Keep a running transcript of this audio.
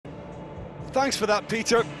Thanks for that,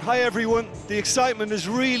 Peter. Hi, everyone. The excitement has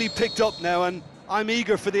really picked up now, and I'm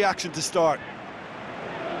eager for the action to start.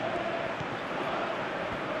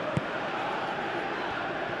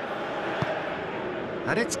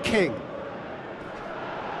 And it's King.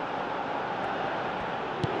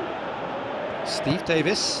 Steve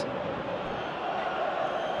Davis.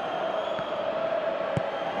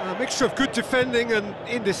 A mixture of good defending and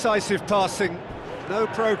indecisive passing. No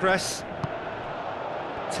progress.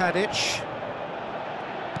 Tadic.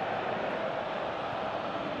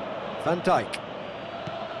 Van Dijk.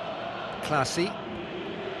 Classy.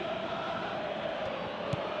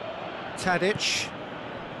 Tadic.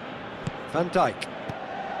 Van Dijk.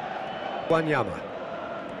 Wanyama.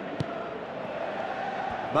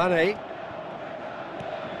 Mane.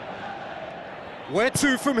 Where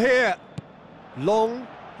to from here? Long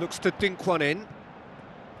looks to dink one in.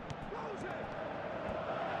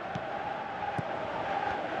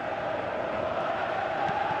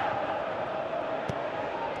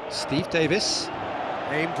 Steve Davis.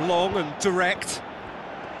 Aimed long and direct.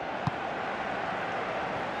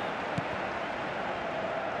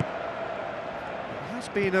 It has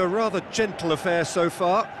been a rather gentle affair so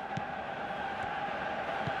far.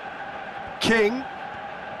 King.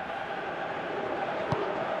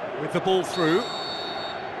 With the ball through.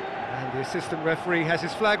 And the assistant referee has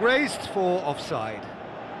his flag raised for offside.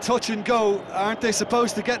 Touch and go, aren't they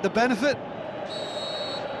supposed to get the benefit?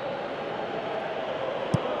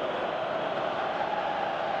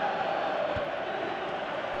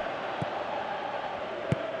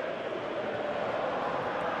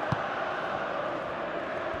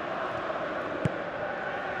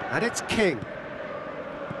 And it's King.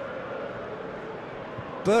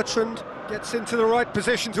 Bertrand gets into the right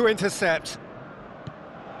position to intercept.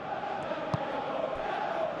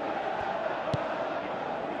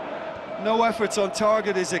 No efforts on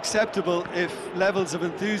target is acceptable if levels of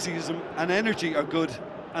enthusiasm and energy are good,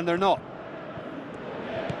 and they're not.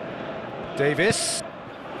 Davis.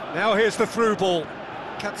 Now here's the through ball.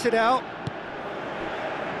 Cuts it out.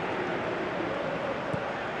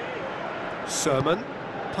 Sermon.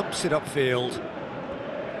 Pumps it upfield.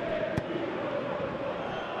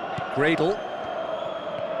 Gradle.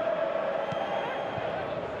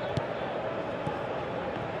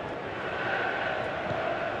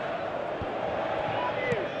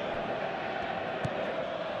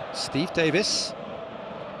 Steve Davis.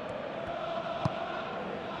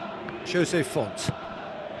 Jose Font.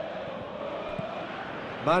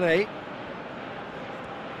 Mane.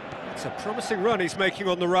 It's a promising run he's making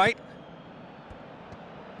on the right.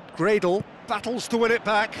 Gradle battles to win it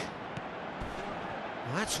back.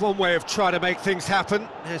 Well, that's one way of trying to make things happen.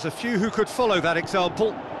 There's a few who could follow that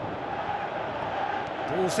example.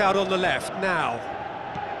 Ball's out on the left now.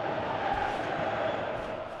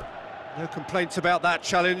 No complaints about that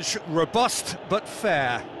challenge. Robust but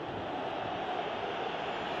fair.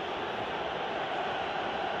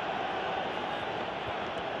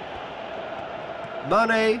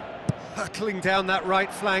 Mane hurtling down that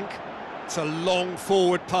right flank. It's a long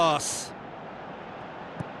forward pass.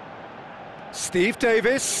 Steve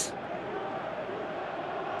Davis.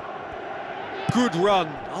 Good run,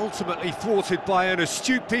 ultimately thwarted by an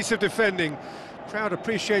astute piece of defending. Crowd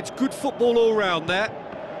appreciates good football all round there.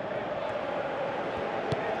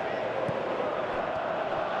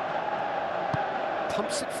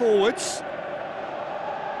 Pumps it forwards.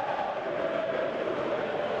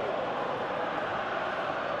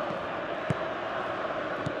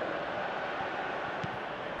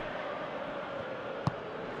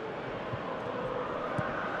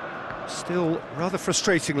 Still, rather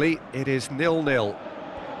frustratingly, it is 0-0.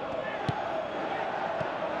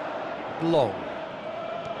 Long.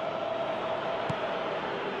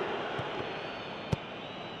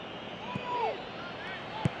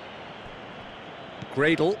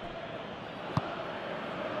 Gradle.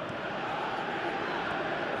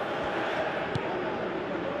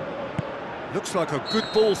 Looks like a good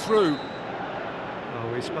ball through.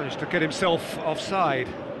 Oh, he's managed to get himself offside.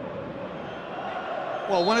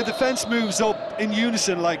 Well, when a defence moves up in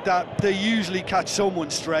unison like that, they usually catch someone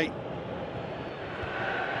straight.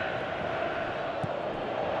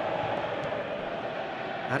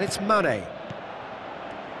 And it's Mane.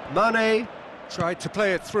 Mane tried to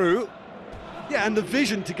play it through. Yeah, and the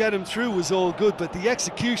vision to get him through was all good, but the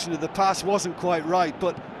execution of the pass wasn't quite right.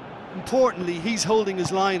 But importantly, he's holding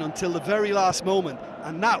his line until the very last moment,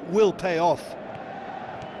 and that will pay off.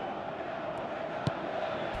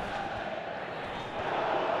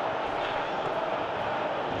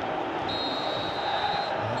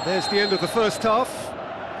 There's the end of the first half.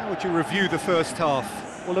 How would you review the first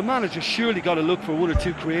half? Well, the manager's surely got to look for one or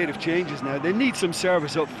two creative changes now. They need some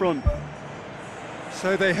service up front.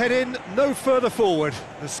 So they head in no further forward.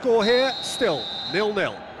 The score here, still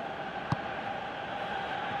 0-0.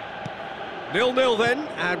 0-0 then,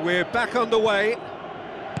 and we're back underway.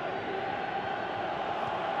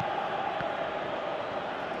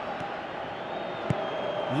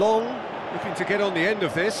 Long, looking to get on the end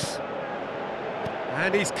of this.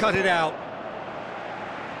 And he's cut it out.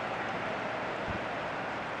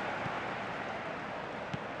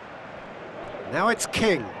 Now it's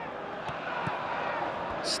King.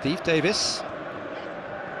 Steve Davis.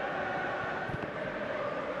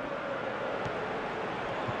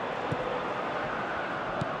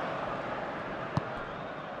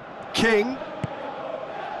 King.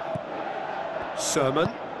 Sermon.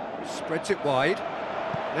 Spreads it wide.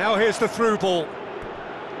 Now here's the through ball.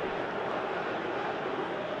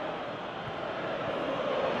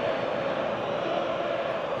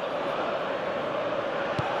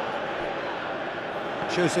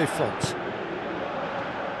 Jose Font.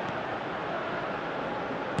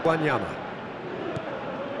 Wanyama.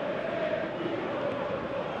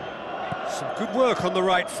 Some good work on the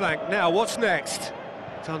right flank. Now, what's next?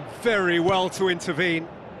 Done very well to intervene.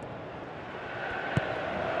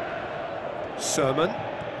 Sermon.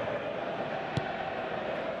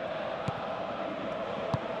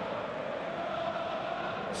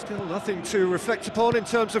 Still nothing to reflect upon in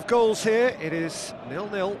terms of goals here. It is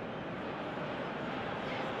 0-0.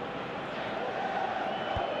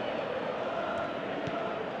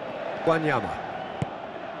 Wanyama.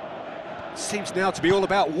 Seems now to be all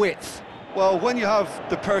about width. Well, when you have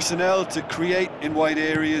the personnel to create in wide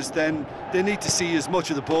areas, then they need to see as much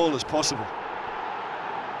of the ball as possible.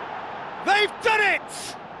 They've done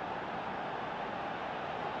it!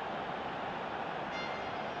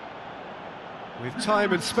 With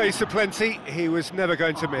time and space aplenty, he was never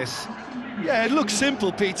going to miss. Yeah, it looks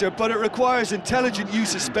simple, Peter, but it requires intelligent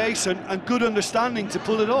use of space and good understanding to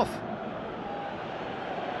pull it off.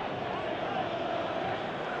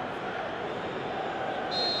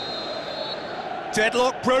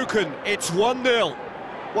 Deadlock broken, it's 1-0.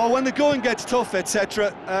 Well, when the going gets tough,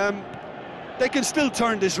 etc., they can still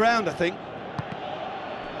turn this round, I think.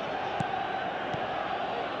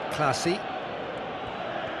 Classy.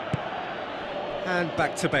 And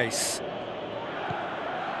back to base.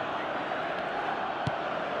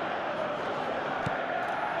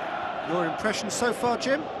 Your impression so far,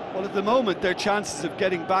 Jim? Well, at the moment, their chances of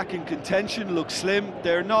getting back in contention look slim.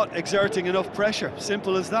 They're not exerting enough pressure,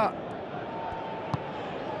 simple as that.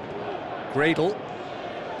 Gradle.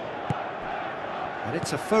 And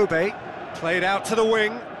it's a Phobe, played out to the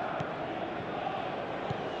wing.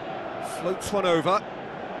 Floats one over.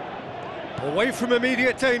 Away from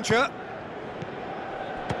immediate danger.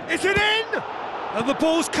 Is it in? And the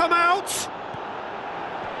ball's come out.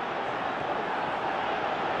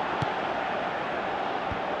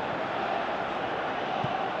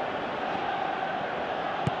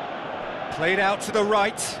 Played out to the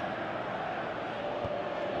right.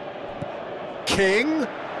 King. Well,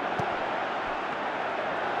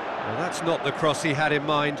 that's not the cross he had in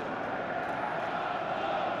mind.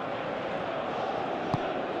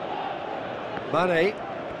 Mane.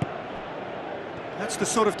 That's the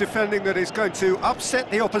sort of defending that is going to upset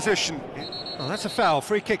the opposition. Oh, that's a foul.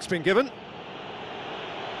 Free kick's been given.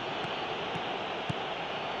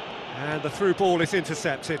 And the through ball is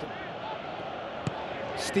intercepted.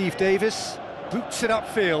 Steve Davis boots it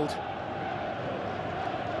upfield.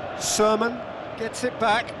 Sermon gets it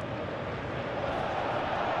back.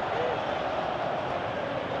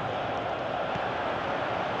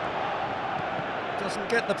 Doesn't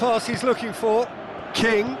get the pass he's looking for.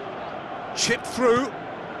 King, chipped through.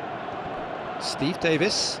 Steve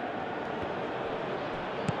Davis.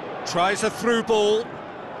 Tries a through ball.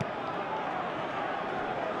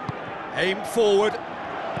 Aimed forward.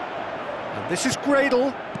 And this is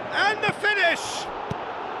Gradle. And the finish!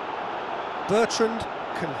 Bertrand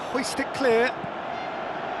can hoist it clear.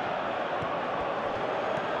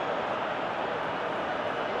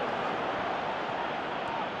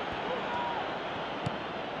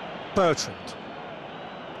 Bertrand.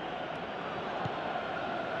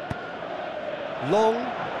 Long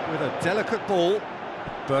with a delicate ball.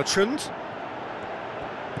 Bertrand.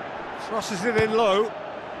 Thrusses it in low.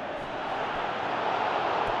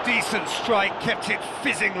 Decent strike, kept it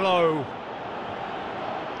fizzing low.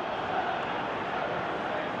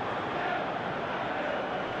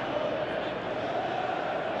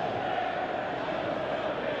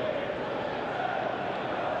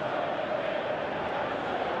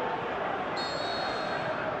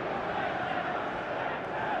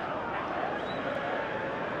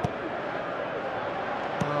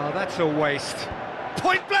 Oh, that's a waste.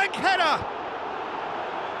 Point-blank header!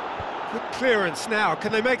 Good clearance now,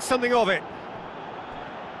 can they make something of it?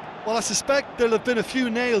 Well, I suspect there'll have been a few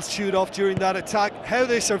nails chewed off during that attack. How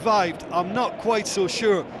they survived, I'm not quite so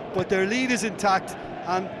sure, but their lead is intact,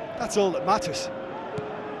 and that's all that matters.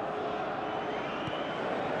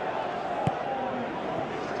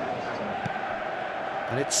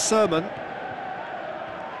 And it's Sermon.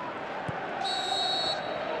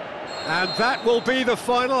 And that will be the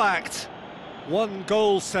final act. One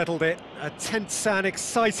goal settled it, a tense and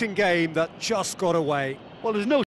exciting game that just got away. Well, there's no